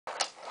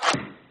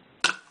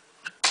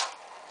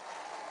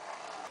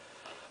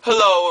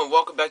Hello and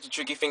welcome back to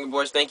Tricky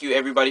Fingerboards. Thank you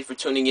everybody for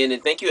tuning in,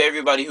 and thank you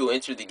everybody who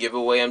entered the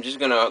giveaway. I'm just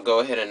gonna go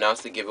ahead and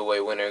announce the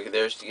giveaway winner.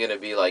 There's gonna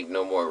be like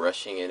no more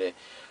rushing in it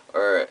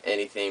or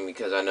anything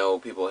because I know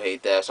people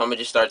hate that. So I'm gonna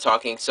just start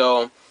talking.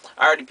 So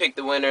I already picked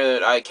the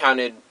winner. I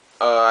counted.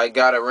 I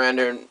got a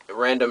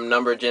random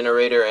number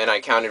generator and I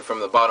counted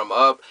from the bottom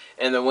up,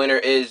 and the winner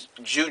is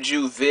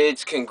Juju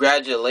Vids.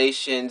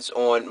 Congratulations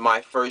on my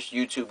first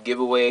YouTube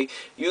giveaway.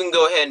 You can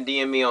go ahead and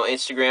DM me on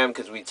Instagram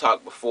because we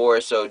talked before.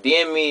 So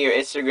DM me your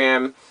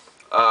Instagram.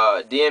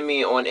 DM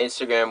me on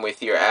Instagram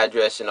with your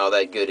address and all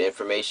that good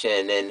information.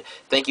 And then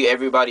thank you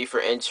everybody for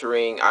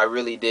entering. I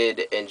really did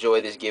enjoy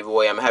this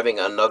giveaway. I'm having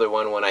another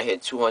one when I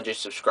hit 200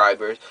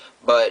 subscribers.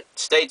 But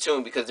stay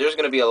tuned because there's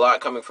going to be a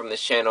lot coming from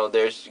this channel.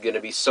 There's going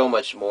to be so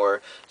much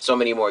more, so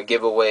many more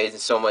giveaways and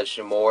so much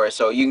more.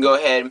 So you can go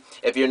ahead,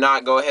 if you're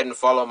not, go ahead and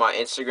follow my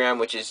Instagram,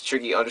 which is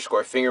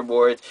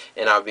tricky_fingerboards,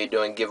 and I'll be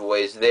doing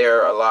giveaways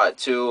there a lot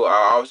too.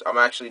 I'm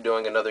actually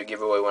doing another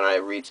giveaway when I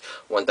reach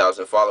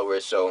 1,000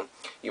 followers, so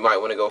you might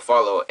want to go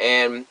follow.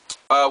 And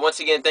once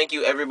again, thank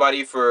you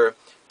everybody for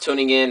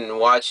tuning in and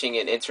watching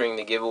and entering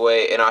the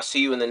giveaway, and I'll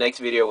see you in the next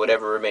video,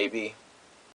 whatever it may be.